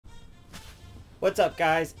What's up,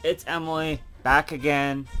 guys? It's Emily, back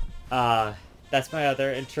again. That's my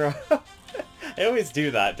other intro. I always do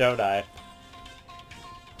that, don't I?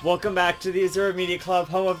 Welcome back to the Azura Media Club,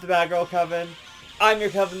 home of the Bad Girl Coven. I'm your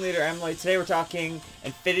Coven leader, Emily. Today we're talking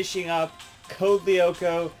and finishing up Code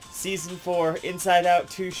Lyoko, Season 4, Inside Out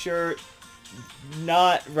 2 shirt.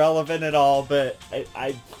 Not relevant at all, but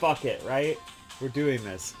I fuck it, right? We're doing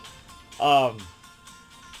this.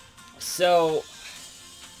 So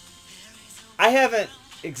I haven't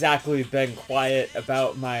exactly been quiet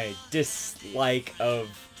about my dislike of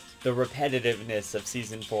the repetitiveness of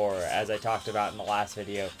Season 4, as I talked about in the last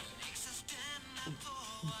video.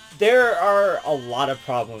 There are a lot of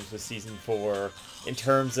problems with Season 4 in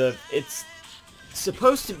terms of it's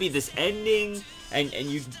supposed to be this ending, and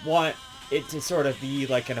you want it to sort of be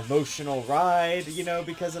like an emotional ride, you know,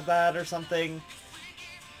 because of that or something.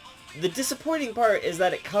 The disappointing part is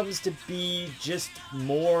that it comes to be just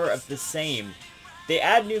more of the same. They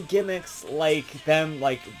add new gimmicks like them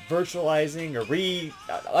like virtualizing or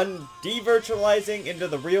de-virtualizing into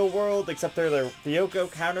the real world, except they're their Lyoko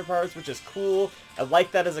counterparts, which is cool. I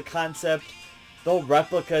like that as a concept. The whole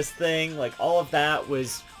replicas thing, like all of that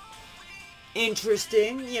was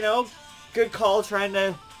interesting, you know, good call trying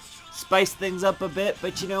to spice things up a bit,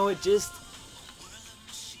 but you know, it just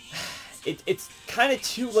it's kind of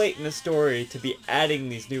too late in the story to be adding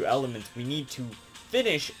these new elements. We need to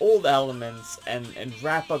finish old elements and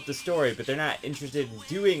wrap up the story, but they're not interested in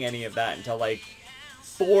doing any of that until like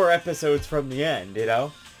 4 episodes from the end, you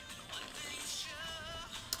know?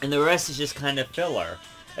 And the rest is just kind of filler.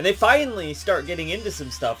 And they finally start getting into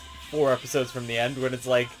some stuff 4 episodes from the end, when it's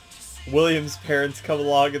like William's parents come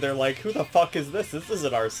along and they're like, who the fuck is this? This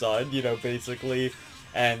isn't our son, you know, basically.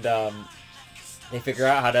 And they figure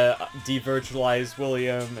out how to de-virtualize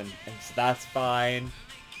William, and so that's fine.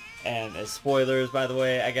 And as spoilers, by the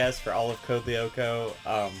way, I guess, for all of Code Lyoko.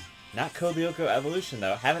 Not Code Lyoko Evolution,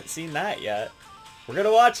 though. Haven't seen that yet. We're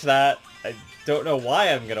gonna watch that. I don't know why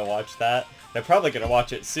I'm gonna watch that. I'm probably gonna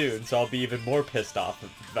watch it soon, so I'll be even more pissed off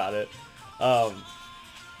about it.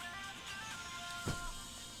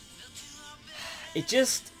 It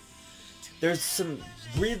just... There's some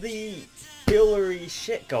really fillery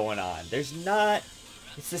shit going on. There's not...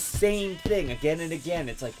 It's the same thing again and again.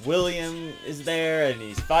 It's like William is there and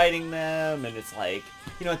he's fighting them, and it's like,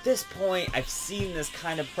 you know, at this point I've seen this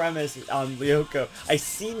kind of premise on Lyoko. I've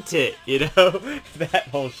seen it, you know, that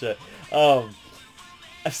whole shit.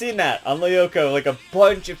 I've seen that on Lyoko like a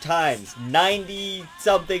bunch of times, 90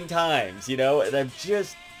 something times, you know, and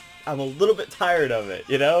I'm a little bit tired of it,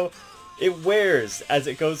 you know. It wears as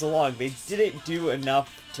it goes along. They didn't do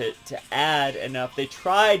enough to add enough. They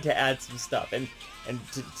tried to add some stuff, and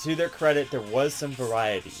to their credit, there was some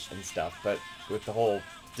variety and stuff, but with the whole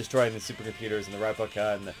destroying the supercomputers and the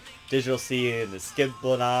replica and the digital C and the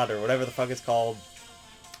skiblanot or whatever the fuck it's called,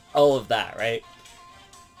 all of that, right?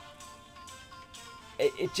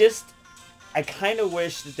 It just, I kind of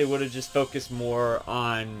wish that they would have just focused more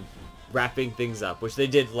on wrapping things up, which they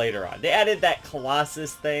did later on. They added that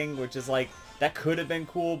Colossus thing, which is like, that could have been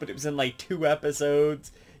cool, but it was in like 2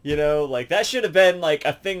 episodes. You know, like, that should have been, like,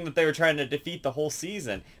 a thing that they were trying to defeat the whole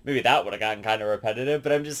season. Maybe that would have gotten kind of repetitive,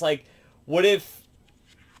 but I'm just like, what if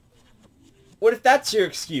that's your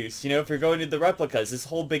excuse, you know, if you're going to the replicas? This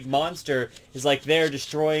whole big monster is, like, there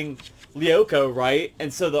destroying Lyoko, right?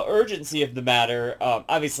 And so the urgency of the matter,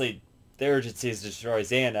 obviously, the urgency is to destroy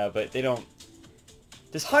Xana, but they don't...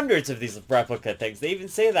 There's hundreds of these replica things. They even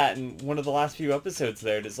say that in one of the last few episodes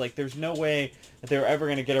there. It's like, there's no way that they were ever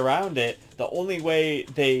going to get around it. The only way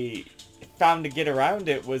they found to get around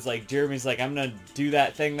it was, like, Jeremy's like, I'm going to do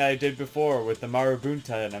that thing that I did before with the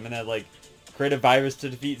Marabunta, and I'm going to, like, create a virus to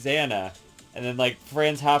defeat Xana. And then, like,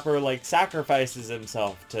 Franz Hopper, like, sacrifices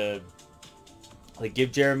himself to, like,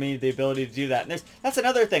 give Jeremy the ability to do that. And that's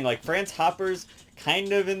another thing. Like, Franz Hopper's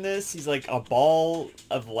kind of in this. He's like a ball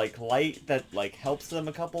of like light that like helps them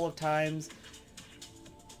a couple of times.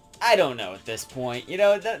 I don't know at this point, you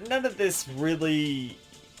know, none of this really,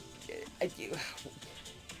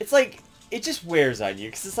 it's like, it just wears on you,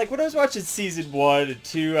 because it's like, when I was watching season 1 and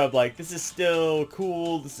 2, I'm like, this is still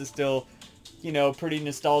cool, this is still, you know, pretty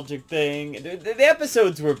nostalgic thing. The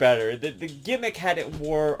episodes were better, the gimmick hadn't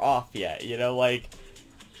wore off yet, you know, like,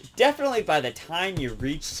 definitely by the time you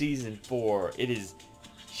reach season 4, it is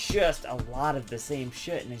just a lot of the same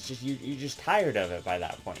shit, and it's just, you're just tired of it by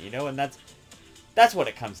that point, you know, and that's what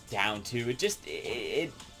it comes down to. It just,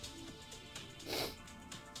 it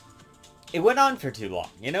went on for too long,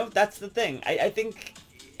 you know, that's the thing. I think,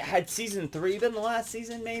 had season 3 been the last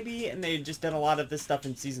season, maybe, and they had just done a lot of this stuff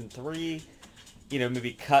in season 3, you know,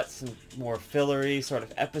 maybe cut some more fillery sort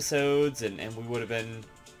of episodes, and we would have been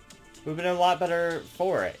a lot better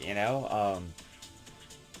for it, you know?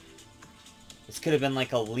 This could have been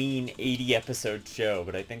like a lean 80 episode show,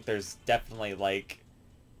 but I think there's definitely like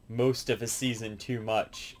most of a season too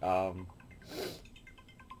much.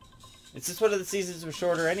 It's just one of the seasons was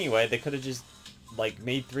shorter anyway. They could have just like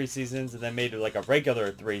made 3 seasons and then made it like a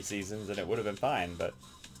regular 3 seasons and it would have been fine, but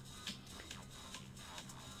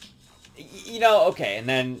you know, okay, and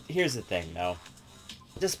then here's the thing though.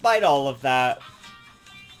 Despite all of that,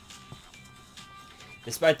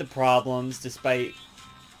 despite the problems, despite,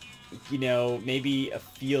 you know, maybe a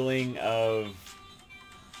feeling of,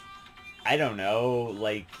 I don't know,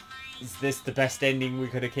 like, is this the best ending we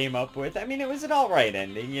could have came up with? I mean, it was an alright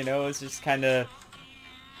ending, you know, it's just kind of,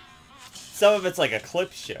 some of it's like a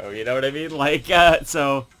clip show, you know what I mean? Like,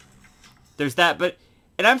 so, there's that, but,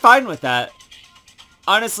 and I'm fine with that.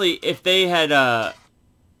 Honestly, if they had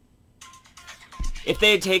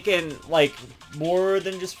taken, like, more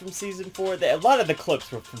than just from Season 4, a lot of the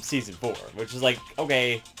clips were from Season 4, which is like,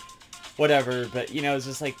 okay, whatever, but, you know, it's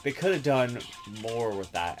just like, they could have done more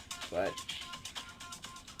with that, but,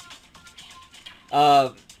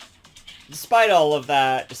 despite all of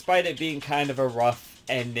that, despite it being kind of a rough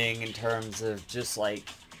ending in terms of just, like,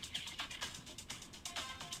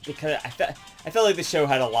 because I felt like the show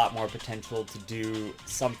had a lot more potential to do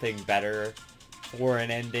something better for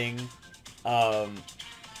an ending.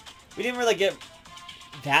 We didn't really get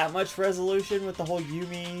that much resolution with the whole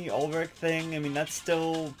Yumi Ulrich thing. I mean, that's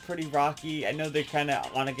still pretty rocky. I know they kind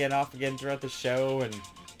of on again, off again throughout the show, and it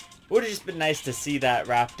would have just been nice to see that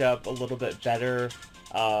wrapped up a little bit better.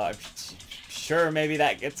 I'm sure maybe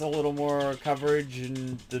that gets a little more coverage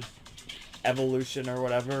in the evolution or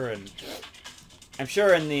whatever, and I'm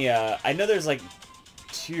sure in the, I know there's like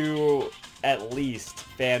 2, at least,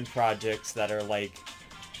 fan projects that are like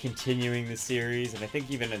continuing the series, and I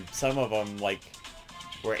think even in some of them, like,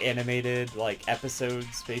 were animated, like,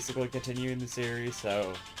 episodes basically continuing the series,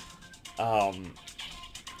 so,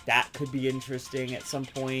 that could be interesting at some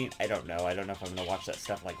point. I don't know if I'm gonna watch that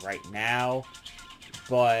stuff, like, right now,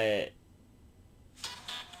 but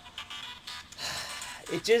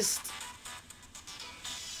it just,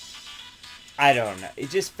 I don't know, it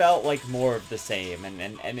just felt like more of the same, and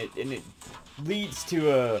it leads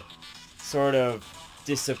to a sort of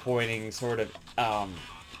disappointing sort of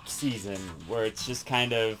season where it's just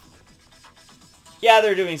kind of, yeah,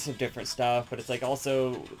 they're doing some different stuff, but it's like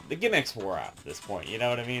also the gimmicks wore out at this point, you know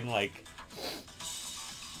what I mean? Like,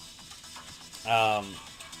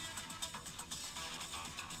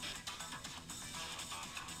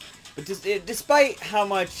 but just despite how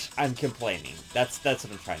much I'm complaining, that's what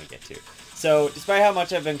I'm trying to get to. So despite how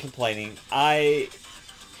much I've been complaining, I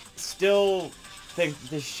still think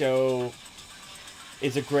this show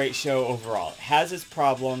is a great show overall. It has its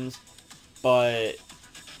problems, but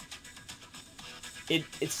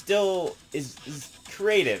it still is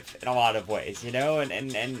creative in a lot of ways, you know, and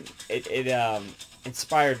it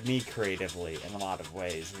inspired me creatively in a lot of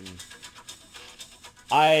ways, and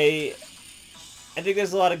I think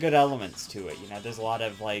there's a lot of good elements to it, you know, there's a lot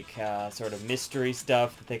of, like, sort of mystery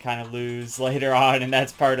stuff that they kind of lose later on, and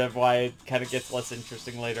that's part of why it kind of gets less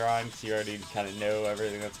interesting later on, because you already kind of know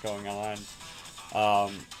everything that's going on.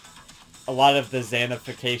 A lot of the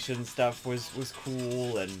Xanification stuff was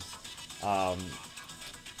cool, and,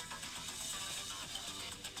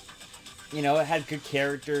 you know, it had good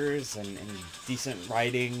characters, and decent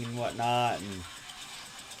writing and whatnot, and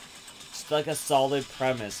just like a solid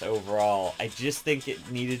premise overall. I just think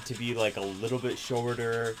it needed to be like a little bit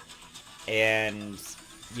shorter, and,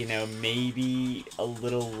 you know, maybe a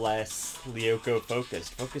little less Lyoko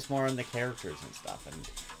focused. Focus more on the characters and stuff, and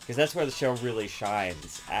because that's where the show really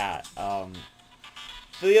shines at. The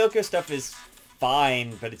Lyoko stuff is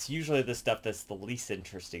fine, but it's usually the stuff that's the least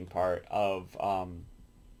interesting part of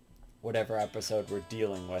whatever episode we're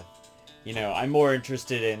dealing with. You know, I'm more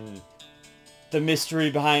interested in the mystery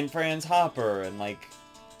behind Franz Hopper and, like,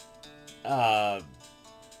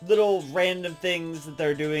 little random things that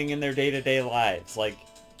they're doing in their day-to-day lives. Like,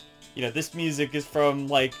 you know, this music is from,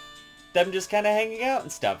 like, them just kind of hanging out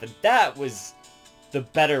and stuff, and that was the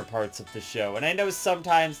better parts of the show. And I know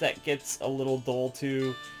sometimes that gets a little dull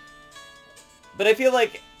too, but I feel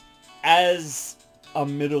like as a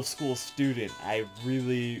middle school student, I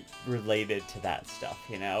really related to that stuff,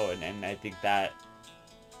 you know, and I think that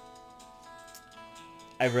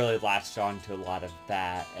I really latched on to a lot of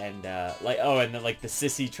that, and like, oh, and then, like, the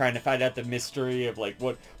sissy trying to find out the mystery of, like,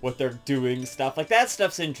 what they're doing, stuff like that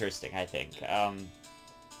stuff's interesting, I think.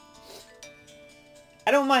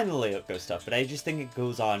 I don't mind the Lyoko stuff, but I just think it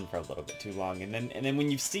goes on for a little bit too long. And then when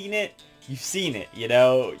you've seen it, you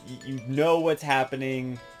know? You know what's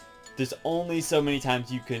happening. There's only so many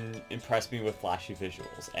times you can impress me with flashy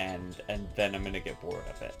visuals, and then I'm gonna get bored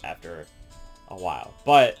of it after a while.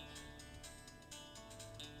 But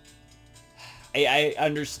I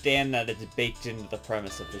understand that it's baked into the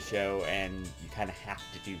premise of the show, and you kind of have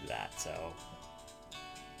to do that, so...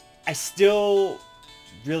 I still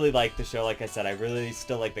really like the show, like I said. I really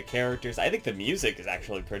still like the characters. I think the music is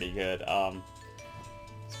actually pretty good.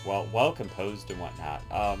 It's well composed and whatnot.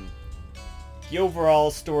 The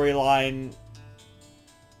overall storyline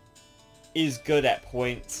is good at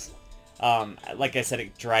points. Like I said,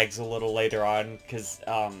 it drags a little later on, because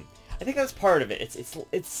I think that's part of it.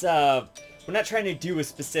 It's we're not trying to do a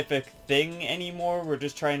specific thing anymore. We're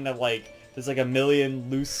just trying to, like, there's like a million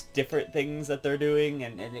loose different things that they're doing,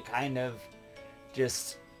 and it kind of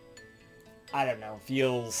just, I don't know,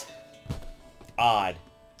 feels odd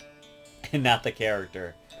and not the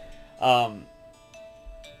character. And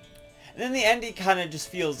then the ending kind of just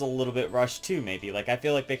feels a little bit rushed too, maybe. Like, I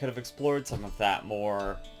feel like they could have explored some of that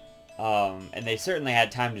more, and they certainly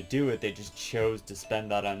had time to do it. They just chose to spend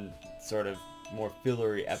that on sort of more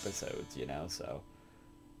fillery episodes, you know, so,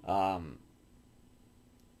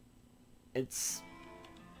 it's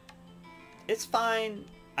fine.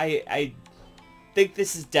 I think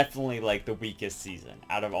this is definitely, like, the weakest season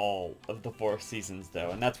out of all of the 4 seasons,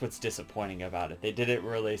 though, and that's what's disappointing about it. They didn't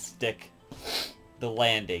really stick the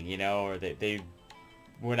landing, you know, or they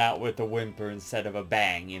went out with a whimper instead of a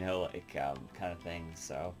bang, you know, like, kind of thing,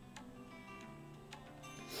 so...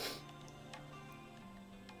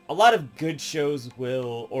 A lot of good shows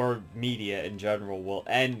will, or media in general, will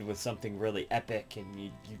end with something really epic, and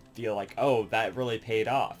you feel like, oh, that really paid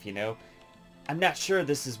off, you know? I'm not sure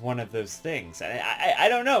this is one of those things. I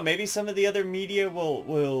don't know, maybe some of the other media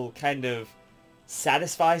will kind of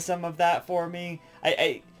satisfy some of that for me.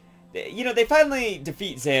 You know, they finally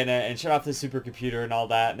defeat Xana and shut off the supercomputer and all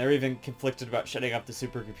that, and they're even conflicted about shutting off the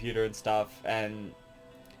supercomputer and stuff, and...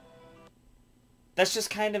 that's just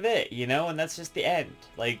kind of it, you know? And that's just the end.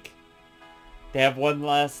 Like, they have one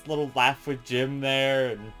last little laugh with Jim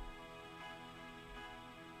there, and...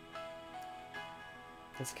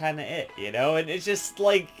 that's kind of it, you know? And it's just,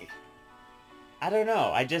 like... I don't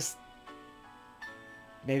know. I just...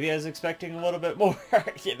 maybe I was expecting a little bit more,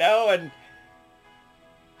 you know? And...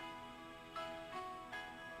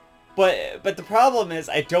 But the problem is,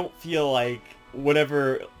 I don't feel like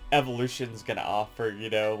whatever Evolution's gonna offer, you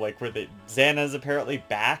know, like where Xana's apparently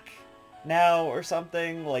back now or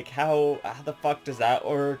something, like how the fuck does that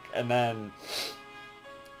work? And then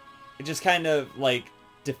it just kind of like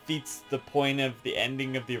defeats the point of the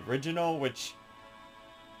ending of the original, which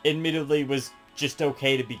admittedly was just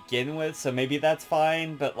okay to begin with, so maybe that's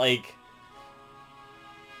fine, but like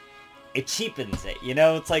it cheapens it, you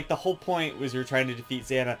know? It's like the whole point was you're trying to defeat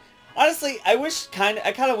Xana. Honestly, I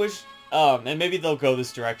kind of wish and maybe they'll go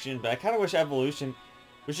this direction, but I kind of wish Evolution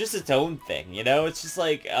was just its own thing, you know? It's just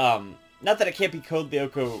like, not that it can't be Code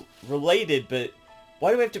Lyoko related, but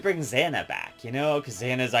why do we have to bring Xana back, you know? Because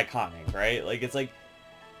Xana's iconic, right? Like, it's like,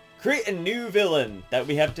 create a new villain that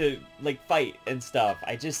we have to, like, fight and stuff.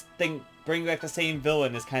 I just think bringing back the same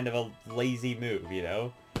villain is kind of a lazy move, you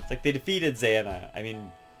know? It's like they defeated Xana. I mean,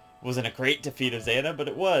 it wasn't a great defeat of Xana, but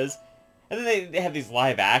it was. And then they have these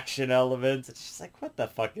live action elements. It's just like, what the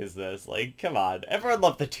fuck is this? Like, come on. Everyone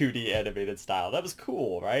loved the 2D animated style. That was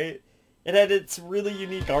cool, right? It had its really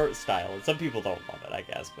unique art style. And some people don't love it, I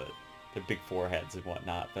guess, but the big foreheads and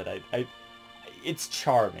whatnot. But it's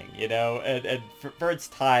charming, you know? And for its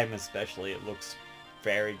time especially, it looks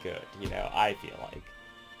very good, you know? I feel like.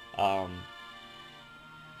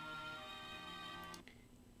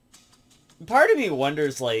 Part of me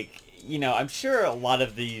wonders, like, you know, I'm sure a lot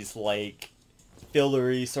of these, like,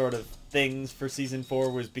 fillery sort of things for Season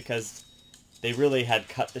 4 was because they really had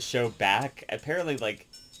cut the show back. Apparently, like,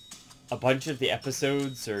 a bunch of the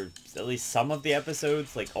episodes, or at least some of the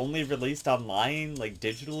episodes, like, only released online, like,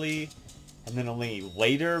 digitally, and then only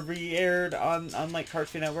later re-aired on like,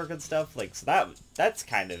 Cartoon Network and stuff. Like, so that's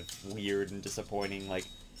kind of weird and disappointing, like...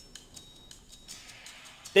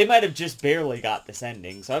 They might have just barely got this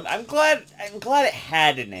ending, so I'm glad it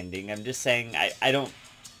had an ending. I'm just saying I don't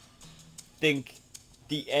think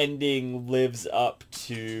the ending lives up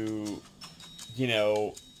to, you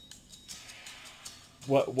know,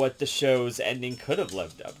 what the show's ending could have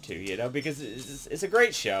lived up to, you know, because it's a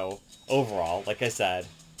great show overall. Like I said,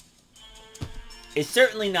 it's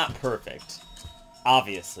certainly not perfect.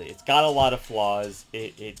 Obviously, it's got a lot of flaws.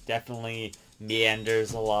 It definitely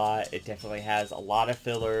meanders a lot. It definitely has a lot of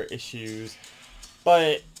filler issues.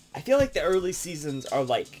 But I feel like the early seasons are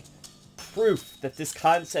like proof that this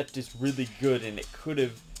concept is really good and it could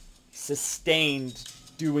have sustained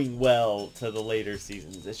doing well to the later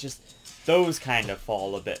seasons. It's just those kind of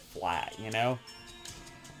fall a bit flat, you know?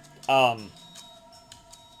 And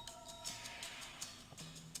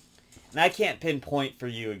I can't pinpoint for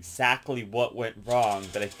you exactly what went wrong,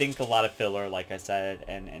 but I think a lot of filler, like I said,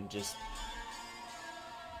 and just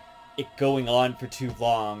it going on for too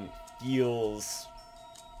long feels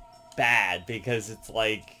bad, because it's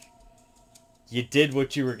like, you did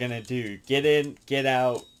what you were gonna do. Get in, get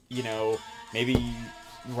out, you know, maybe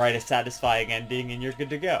write a satisfying ending and you're good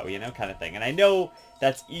to go, you know, kind of thing. And I know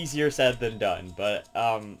that's easier said than done, but,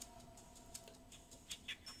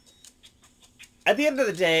 at the end of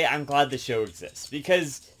the day, I'm glad the show exists,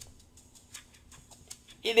 because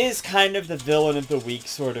it is kind of the villain of the week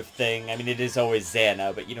sort of thing. I mean, it is always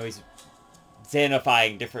Xana, but, you know, he's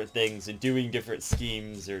Xanifying different things and doing different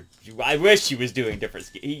schemes, or I wish he was doing different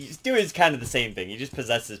schemes. He's doing kind of the same thing. He just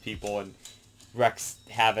possesses people and wreaks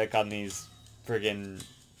havoc on these friggin'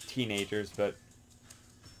 teenagers, but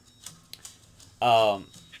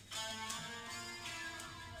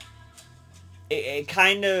it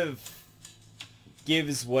kind of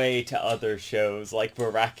gives way to other shows like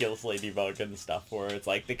Miraculous Ladybug and stuff, where it's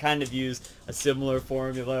like they kind of use a similar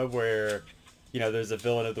formula where, you know, there's a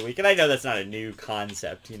villain of the week. And I know that's not a new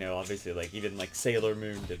concept, you know, obviously, like, even, like, Sailor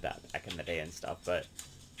Moon did that back in the day and stuff, but,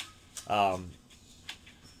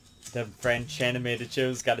 the French animated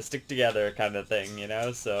shows gotta stick together kind of thing, you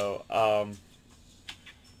know, so,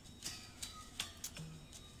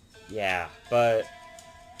 yeah, but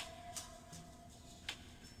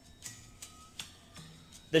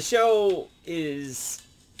the show is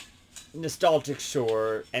nostalgic,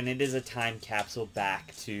 sure, and it is a time capsule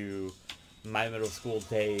back to my middle school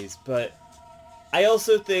days, but I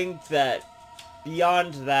also think that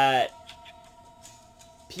beyond that,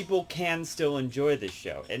 people can still enjoy this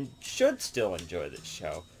show, and should still enjoy this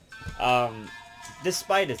show,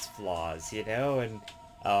 despite its flaws, you know, and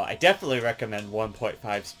I definitely recommend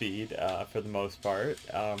 1.5 speed, for the most part.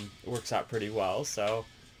 It works out pretty well, so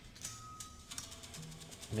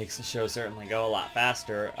makes the show certainly go a lot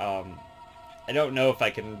faster. I don't know if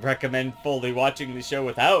I can recommend fully watching the show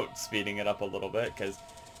without speeding it up a little bit, because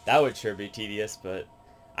that would sure be tedious, but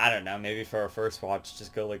I don't know, maybe for our first watch,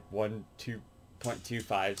 just go like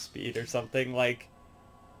 2.25 speed or something. Like,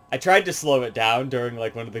 I tried to slow it down during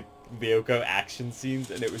like one of the Lyoko action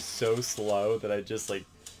scenes, and it was so slow that I just like,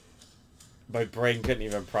 my brain couldn't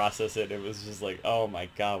even process it. It was just like, oh my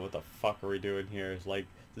god, what the fuck are we doing here? Like,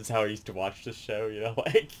 this is how I used to watch this show, you know,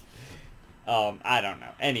 like, I don't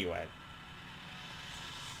know. Anyway.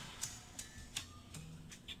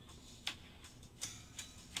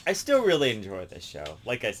 I still really enjoy this show,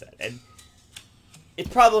 like I said, and it's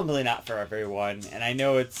probably not for everyone, and I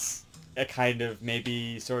know it's a kind of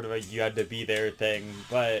maybe sort of a you had to be there thing,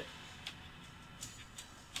 but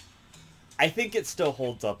I think it still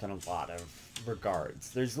holds up in a lot of regards.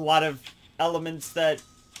 There's a lot of elements that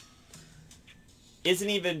isn't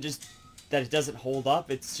even just that it doesn't hold up,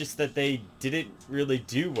 it's just that they didn't really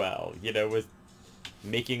do well, you know, with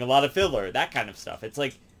making a lot of filler, that kind of stuff. It's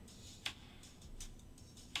like,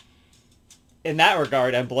 in that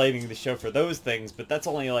regard, I'm blaming the show for those things, but that's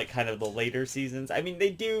only, like, kind of the later seasons. I mean,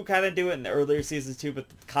 they do kind of do it in the earlier seasons, too, but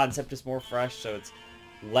the concept is more fresh, so it's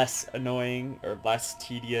less annoying, or less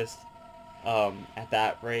tedious, at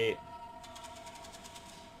that rate.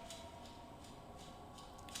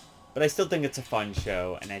 But I still think it's a fun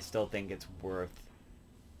show, and I still think it's worth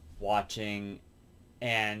watching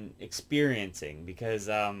and experiencing, because,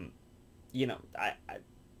 you know,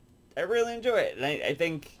 I really enjoy it, and I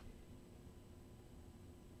think...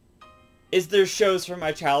 Is there shows from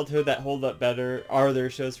my childhood that hold up better? Are there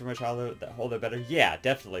shows from my childhood that hold up better? Yeah,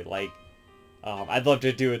 definitely. Like, I'd love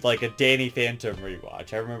to do it like a Danny Phantom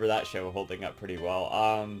rewatch. I remember that show holding up pretty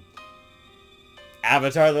well.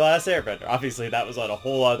 Avatar: The Last Airbender. Obviously, that was on a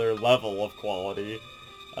whole other level of quality.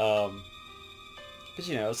 But,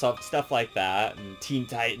 you know, stuff like that, and Teen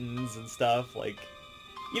Titans and stuff, like,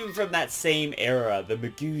 even from that same era, the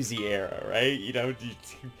Magoozy era, right? You know,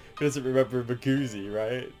 who doesn't remember Magoozy,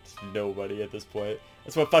 right? Nobody at this point.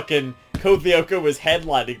 That's what fucking Code Lyoko was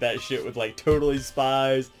headlining that shit with, like, Totally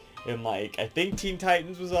Spies, and, like, I think Teen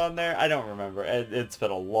Titans was on there. I don't remember. It's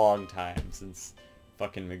been a long time since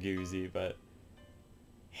fucking Magoozy, but...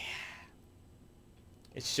 yeah.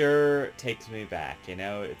 It sure takes me back, you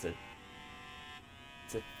know? It's a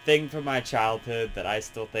thing from my childhood that I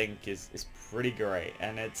still think is pretty great,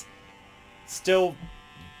 and it's still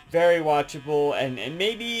very watchable, and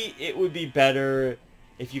maybe it would be better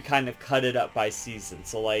if you kind of cut it up by season.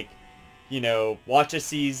 So, like, you know, watch a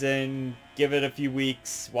season, give it a few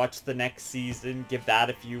weeks, watch the next season, give that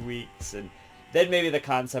a few weeks, and then maybe the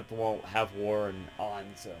concept won't have worn on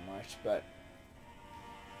so much, but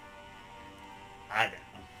I don't know.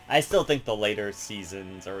 I still think the later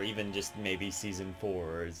seasons, or even just maybe season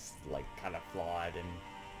 4, is, like, kind of flawed, and,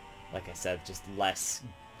 like I said, just less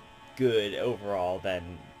good overall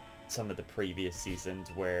than some of the previous seasons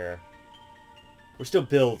where we're still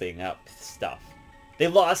building up stuff. They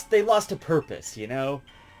lost a purpose, you know?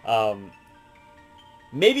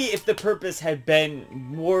 Maybe if the purpose had been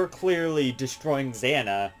more clearly destroying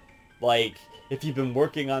Xana, like, if you've been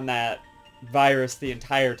working on that virus the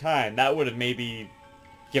entire time, that would have maybe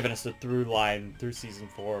given us a through line through season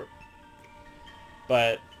 4.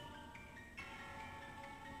 But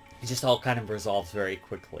it just all kind of resolves very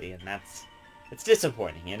quickly, and it's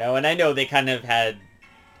disappointing, you know? And I know they kind of had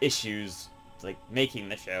issues, like, making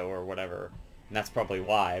the show or whatever, and that's probably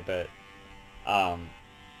why, but,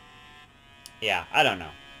 yeah, I don't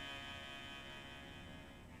know.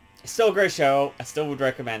 It's still a great show. I still would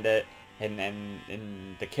recommend it, and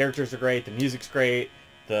the characters are great, the music's great,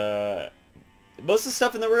 most of the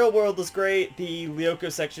stuff in the real world is great. The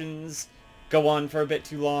Lyoko sections go on for a bit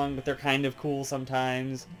too long, but they're kind of cool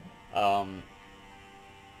sometimes.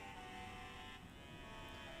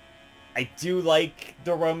 I do like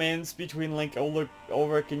the romance between, like, Ulrich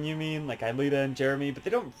and Yumi, and, like, Aelita and Jeremy, but they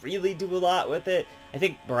don't really do a lot with it. I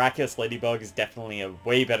think Miraculous Ladybug is definitely a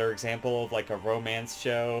way better example of, like, a romance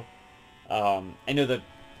show. I know the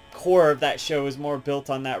core of that show is more built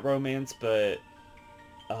on that romance, but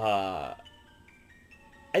I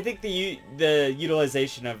think the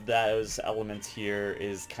utilization of those elements here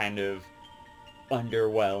is kind of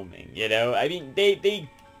underwhelming, you know? I mean, they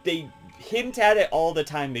hint at it all the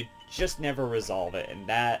time, they just never resolve it, and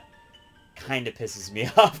that kind of pisses me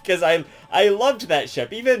off, because I loved that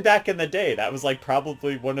ship, even back in the day. That was, like,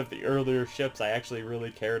 probably one of the earlier ships I actually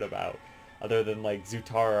really cared about, other than, like,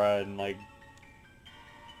 Zutara and, like...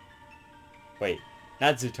 Wait,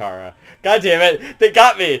 not Zutara. God damn it, they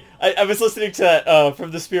got me! I was listening to that,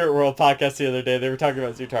 from the Spirit World podcast the other day, they were talking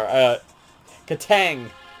about Zutara. Katang!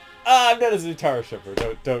 I'm not a Zutara shipper,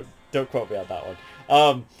 don't quote me on that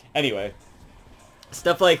one. Anyway...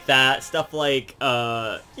 Stuff like that, stuff like,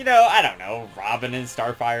 you know, I don't know, Robin and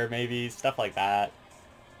Starfire maybe, stuff like that.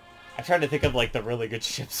 I'm trying to think of, like, the really good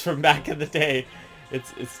ships from back in the day.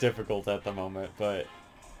 It's difficult at the moment, but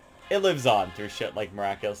it lives on through shit like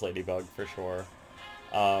Miraculous Ladybug, for sure.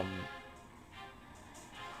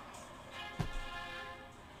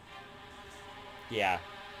 Yeah.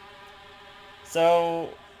 So,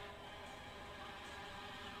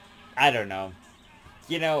 I don't know.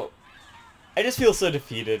 You know... I just feel so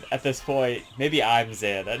defeated at this point. Maybe I'm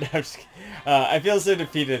Xana. I feel so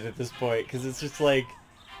defeated at this point, because it's just like,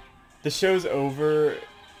 the show's over,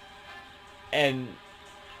 and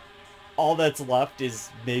all that's left is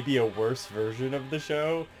maybe a worse version of the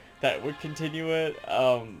show that would continue it.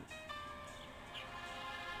 And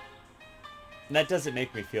that doesn't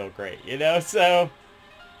make me feel great, you know? So,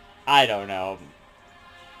 I don't know.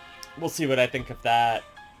 We'll see what I think of that.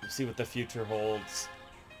 We'll see what the future holds.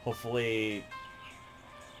 Hopefully,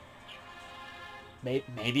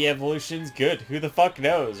 maybe Evolution's good. Who the fuck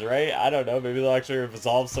knows, right? I don't know. Maybe they'll actually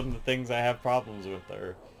resolve some of the things I have problems with,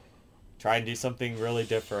 or try and do something really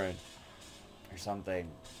different, or something.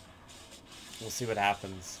 We'll see what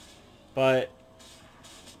happens. But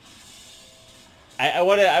I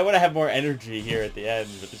want to have more energy here at the end,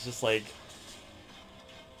 but it's just like,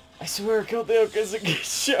 I swear, Code Lyoko is a good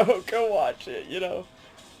show. Go watch it, you know?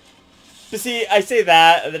 But see, I say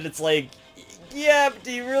that, and then it's like, yeah, but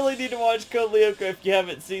do you really need to watch Code Lyoko if you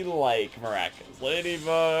haven't seen, like, Miraculous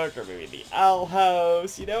Ladybug, or maybe The Owl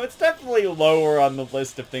House, you know? It's definitely lower on the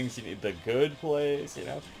list of things you need. The Good Place, you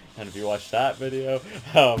know? And if you watch that video,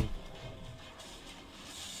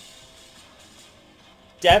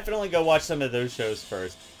 definitely go watch some of those shows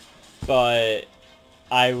first. But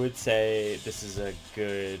I would say this is a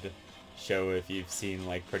good show if you've seen,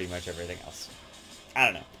 like, pretty much everything else. I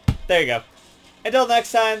don't know. There you go. Until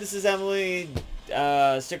next time, this is Emily.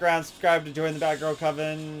 Stick around, subscribe to join the Batgirl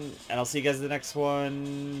Coven, and I'll see you guys in the next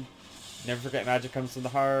one. Never forget, magic comes from the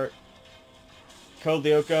heart. Code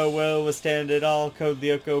Lyoko will withstand it all. Code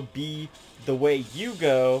Lyoko be the way you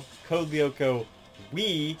go. Code Lyoko,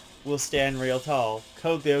 we will stand real tall.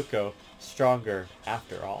 Code Lyoko, stronger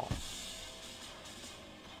after all.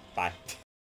 Bye.